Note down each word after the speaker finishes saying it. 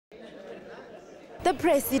The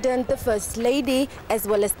President, the First Lady, as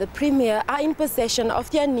well as the Premier are in possession of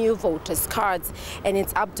their new voters' cards, and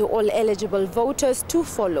it's up to all eligible voters to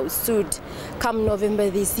follow suit. Come November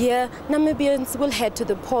this year, Namibians will head to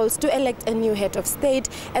the polls to elect a new head of state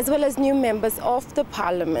as well as new members of the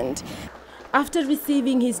parliament. After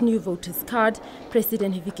receiving his new voter's card,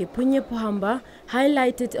 President Hifikepunye Pohamba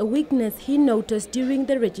highlighted a weakness he noticed during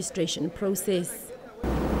the registration process.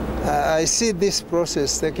 I see this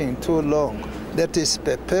process taking too long. That is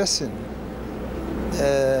per person.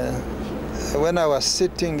 When I was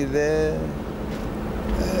sitting there,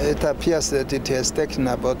 it appears that it has taken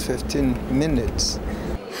about 15 minutes.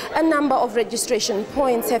 A number of registration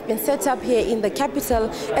points have been set up here in the capital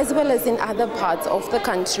as well as in other parts of the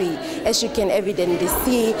country. As you can evidently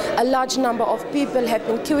see, a large number of people have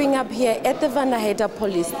been queuing up here at the Vanaheda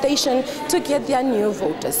police station to get their new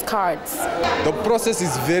voters' cards. The process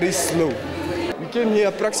is very slow. We came here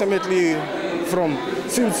approximately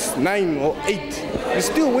since 9 or 8. We're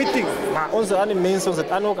still waiting.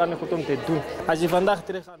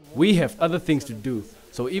 We have other things to do,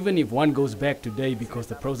 so even if one goes back today because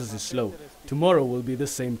the process is slow, tomorrow will be the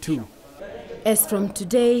same too. As from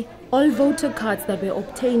today, all voter cards that were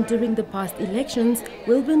obtained during the past elections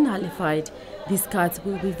will be nullified. These cards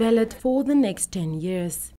will be valid for the next 10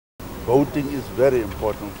 years. Voting is very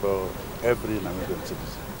important for every Namibian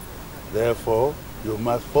citizen. Therefore, you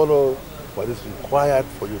must follow what is required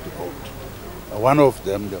for you to vote. One of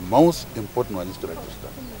them, the most important one, is to register.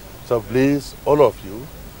 So please, all of you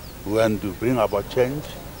who want to bring about change,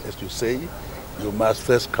 as you say, you must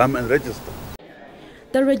first come and register.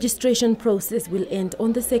 The registration process will end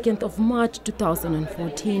on the 2nd of March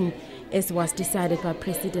 2014, as was decided by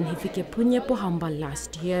President Hifikepunye Pohamba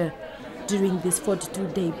last year. During this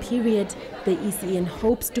 42-day period, the ECN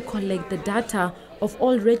hopes to collect the data of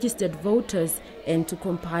all registered voters and to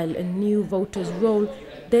compile a new voters' roll,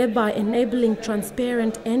 thereby enabling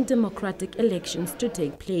transparent and democratic elections to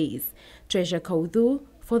take place. Treasure Kaudu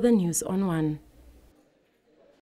for the News on One.